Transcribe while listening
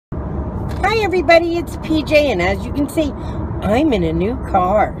Hi everybody, it's PJ, and as you can see, I'm in a new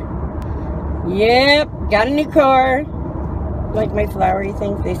car. Yep, got a new car. Like my flowery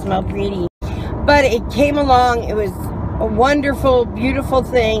things, they smell pretty. But it came along, it was a wonderful, beautiful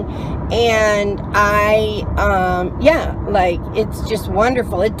thing, and it's just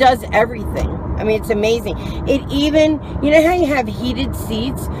wonderful. It does everything. I mean, it's amazing. It even, you know how you have heated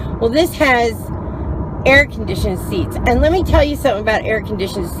seats? Well, this has air-conditioned seats. And let me tell you something about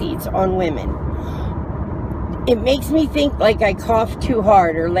air-conditioned seats on women. It makes me think like I cough too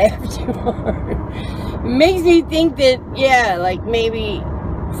hard or laugh too hard. It makes me think that, yeah, like maybe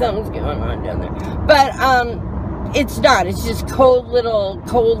something's going on down there. But it's not. It's just cold little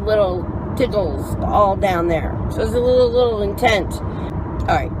tickles all down there. So it's a little intense. All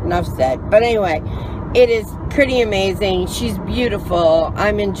right, enough said. But anyway, it is pretty amazing. She's beautiful.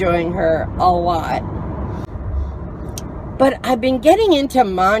 I'm enjoying her a lot. But I've been getting into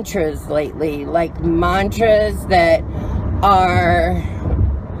mantras lately, like mantras that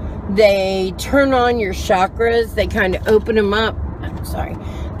they turn on your chakras. They kind of open them up.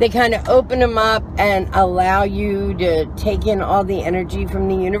 They kind of open them up and allow you to take in all the energy from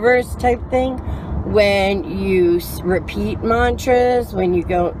the universe type thing. When you repeat mantras, when you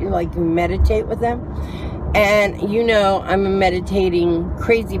go, like, you meditate with them. And you know, I'm a meditating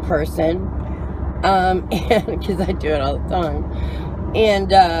crazy person. And because I do it all the time, and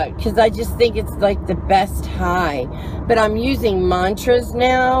because I just think it's like the best high. But I'm using mantras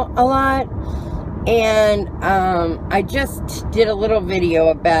now a lot, and I just did a little video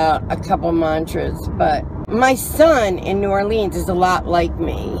about a couple mantras. But my son in New Orleans is a lot like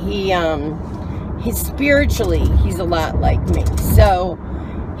me. He's spiritually, he's a lot like me. So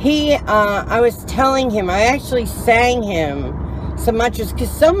I was telling him, I actually sang him some mantras,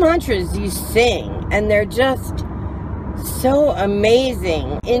 because some mantras you sing and they're just so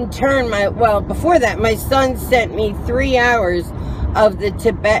amazing. In turn, before that, my son sent me 3 hours of the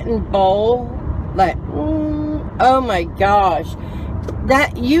Tibetan bowl. Like, oh my gosh,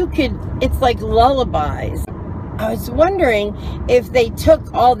 it's like lullabies. I was wondering if they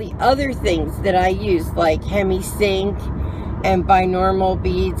took all the other things that I use, like hemi sync and binaural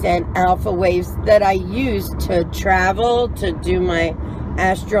beats and alpha waves that I use to travel, to do my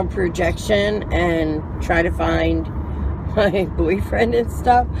astral projection and try to find my boyfriend and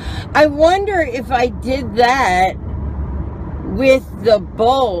stuff. I wonder if I did that with the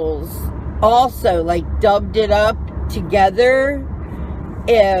bowls also, like dubbed it up together.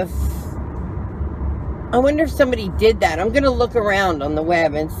 I wonder if somebody did that. I'm going to look around on the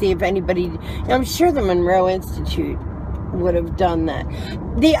web and see if anybody, I'm sure the Monroe Institute would have done that.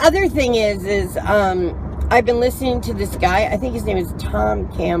 The other thing is I've been listening to this guy, I think his name is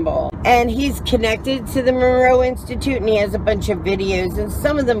Tom Campbell, and he's connected to the Monroe Institute, and he has a bunch of videos, and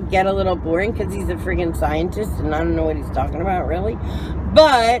some of them get a little boring because he's a friggin' scientist and I don't know what he's talking about really.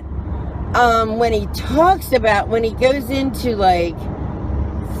 But when he goes into like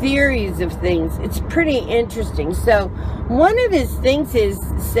theories of things, it's pretty interesting. So one of his things is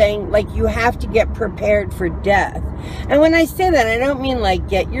saying, like, you have to get prepared for death. And when I say that, I don't mean like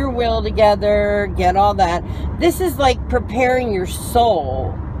get your will together, get all that. This is like preparing your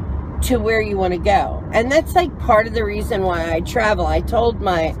soul to where you want to go. And that's like part of the reason why I travel. I told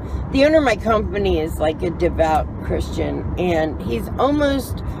the owner of my company is like a devout Christian, and he's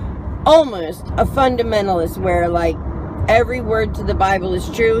almost a fundamentalist, where like every word to the Bible is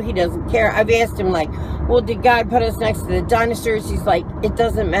true. He doesn't care. I've asked him, like, well, did God put us next to the dinosaurs? He's like, it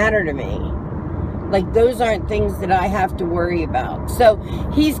doesn't matter to me. Like, those aren't things that I have to worry about. So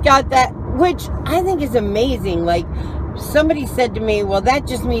he's got that, which I think is amazing. Like, somebody said to me, well, that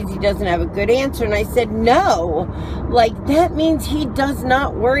just means he doesn't have a good answer. And I said, no, like, that means he does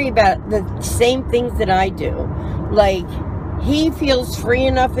not worry about the same things that I do. Like, he feels free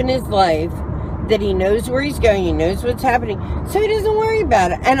enough in his life that he knows where he's going, he knows what's happening, so he doesn't worry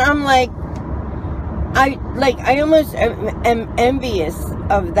about it. And I'm like, I almost am envious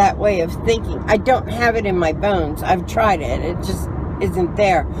of that way of thinking. I don't have it in my bones. I've tried it. It just isn't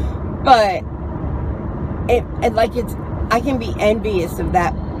there. But I can be envious of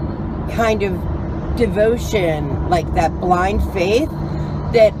that kind of devotion, like that blind faith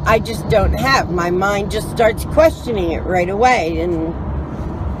that I just don't have. My mind just starts questioning it right away, and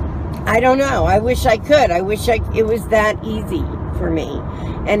I don't know. I wish I could. I wish it was that easy for me.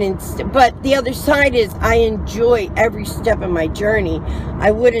 But the other side is I enjoy every step of my journey. I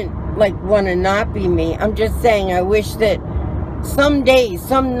wouldn't like want to not be me. I'm just saying I wish that some days,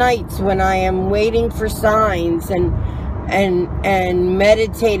 some nights when I am waiting for signs and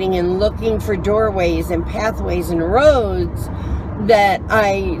meditating and looking for doorways and pathways and roads, that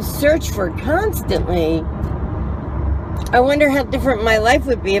I search for constantly. I wonder how different my life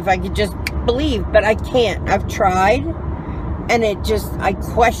would be if I could just believe, but I can't. I've tried, and I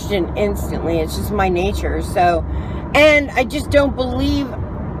question instantly. It's just my nature. So, and I just don't believe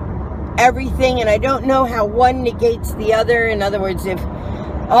everything, and I don't know how one negates the other. In other words, if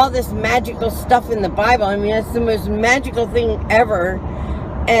all this magical stuff in the Bible, I mean, that's the most magical thing ever,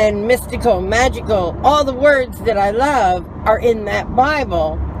 and mystical, magical, all the words that I love are in that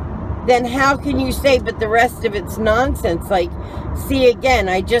Bible, then how can you say, but the rest of it's nonsense? Like, see, again,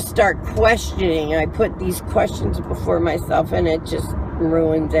 I just start questioning. I put these questions before myself, and it just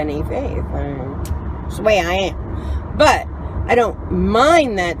ruins any faith. It's the way I am. But I don't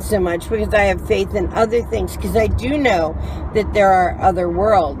mind that so much because I have faith in other things, because I do know that there are other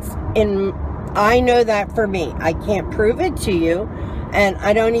worlds. And I know that for me. I can't prove it to you, and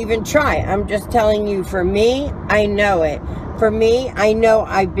I don't even try. I'm just telling you, for me, I know it. For me, I know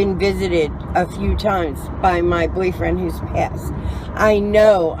I've been visited a few times by my boyfriend who's passed. I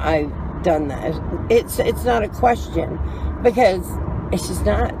know I've done that. It's not a question, because it's just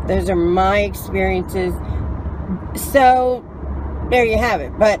not. Those are my experiences. So there you have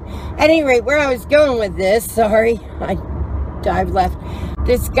it. But at any rate, where I was going with this, sorry, I've left.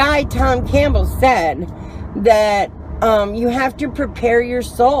 This guy, Tom Campbell, said that you have to prepare your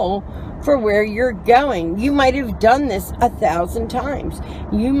soul for where you're going. You might have done this 1,000 times.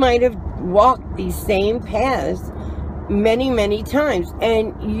 You might have walked these same paths many, many times,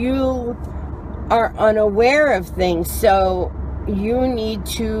 and you are unaware of things, so you need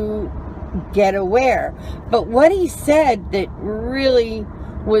to get aware. But what he said that really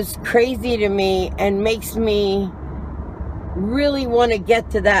was crazy to me and makes me really want to get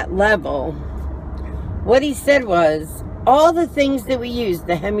to that level, what he said was, all the things that we use,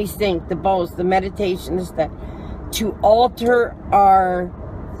 the hemi sync, the bowls, the meditation, the stuff, to alter our,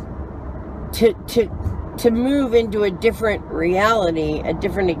 to move into a different reality, a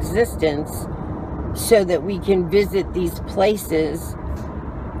different existence, so that we can visit these places.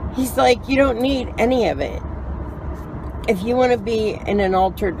 He's like, you don't need any of it. If you want to be in an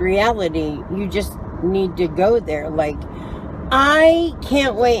altered reality, you just need to go there. Like, I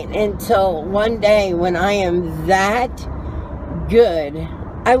can't wait until one day when I am that good.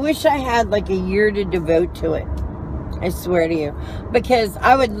 I wish I had like a year to devote to it. I swear to you. Because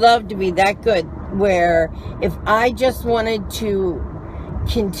I would love to be that good where if I just wanted to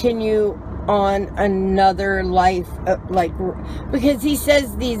continue on another life, like, because he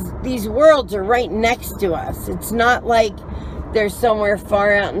says these worlds are right next to us. It's not like they're somewhere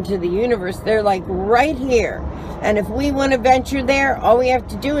far out into the universe. They're like right here. And if we want to venture there, all we have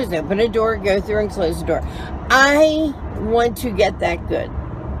to do is open a door, go through, and close the door. I want to get that good.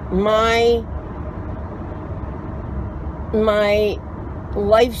 My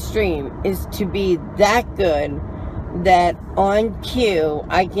life stream is to be that good that on cue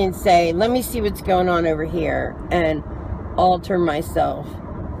I can say, let me see what's going on over here, and alter myself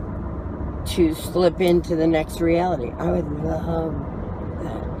to slip into the next reality. I would love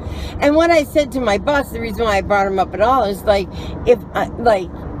that. And what I said to my boss, the reason why I brought him up at all is like, if like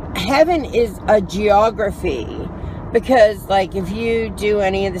heaven is a geography, because like if you do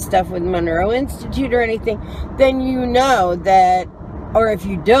any of the stuff with Monroe Institute or anything, then you know that, or if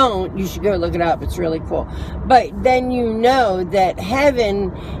you don't, you should go look it up. It's really cool. But then you know that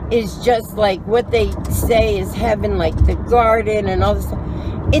heaven is just like what they say is heaven, like the garden and all this stuff.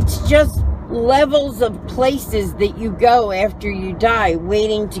 It's just levels of places that you go after you die,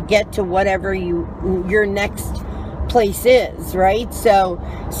 waiting to get to whatever your next place is, right? So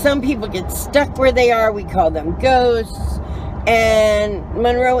some people get stuck where they are. We call them ghosts. And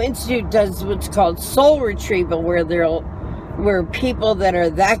Monroe Institute does what's called soul retrieval, where people that are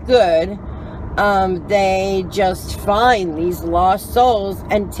that good, they just find these lost souls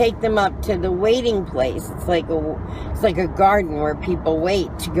and take them up to the waiting place. It's like a garden where people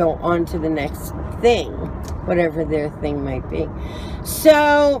wait to go on to the next thing, whatever their thing might be.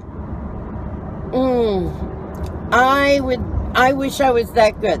 So I wish I was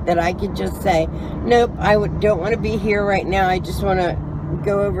that good that I could just say, nope, don't want to be here right now. I just want to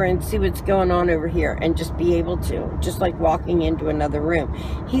go over and see what's going on over here, and just be able to, just like walking into another room.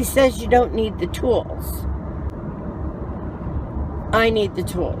 He says you don't need the tools. I need the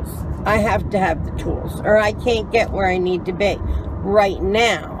tools. I have to have the tools, or I can't get where I need to be right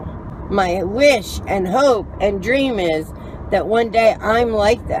now. My wish and hope and dream is that one day I'm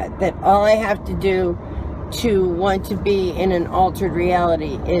like that all I have to do to want to be in an altered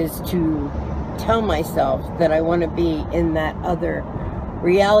reality is to tell myself that I want to be in that other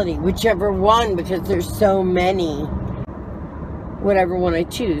reality, whichever one, because there's so many. whatever one I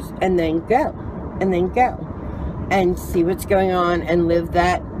choose, and then go. And then go. And see what's going on and live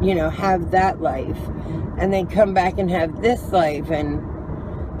that, you know, have that life. And then come back and have this life and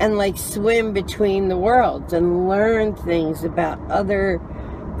like swim between the worlds and learn things about other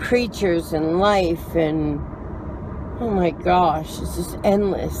creatures and life. And oh my gosh, it's just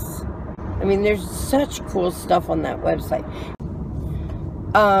endless. I mean, there's such cool stuff on that website.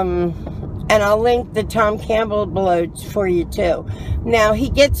 And I'll link the Tom Campbell below for you too. Now, he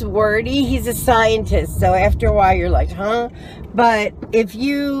gets wordy. He's a scientist, so after a while you're like, huh? But if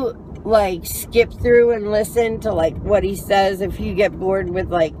you like skip through and listen to like what he says, if you get bored with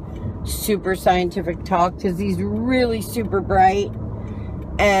like super scientific talk, because he's really super bright,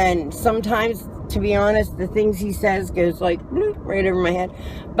 and sometimes, to be honest, the things he says goes like bloop, right over my head.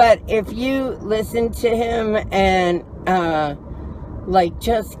 But if you listen to him and like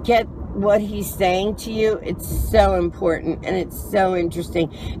just get what he's saying to you, it's so important and it's so interesting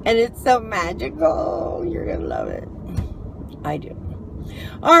and it's so magical. You're gonna love it. I do.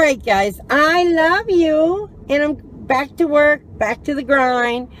 All right, guys, I love you, and I'm back to work, back to the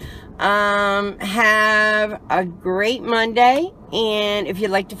grind. Have a great Monday, and if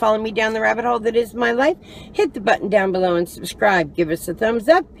you'd like to follow me down the rabbit hole that is my life, hit the button down below and subscribe. Give us a thumbs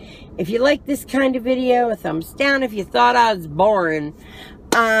up if you like this kind of video, a thumbs down if you thought I was boring.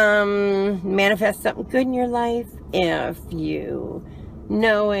 Manifest something good in your life. If you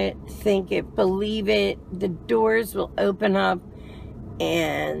know it, think it, believe it, the doors will open up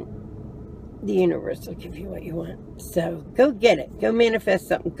and the universe will give you what you want. So go get it. Go manifest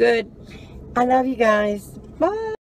something good. I love you guys. Bye.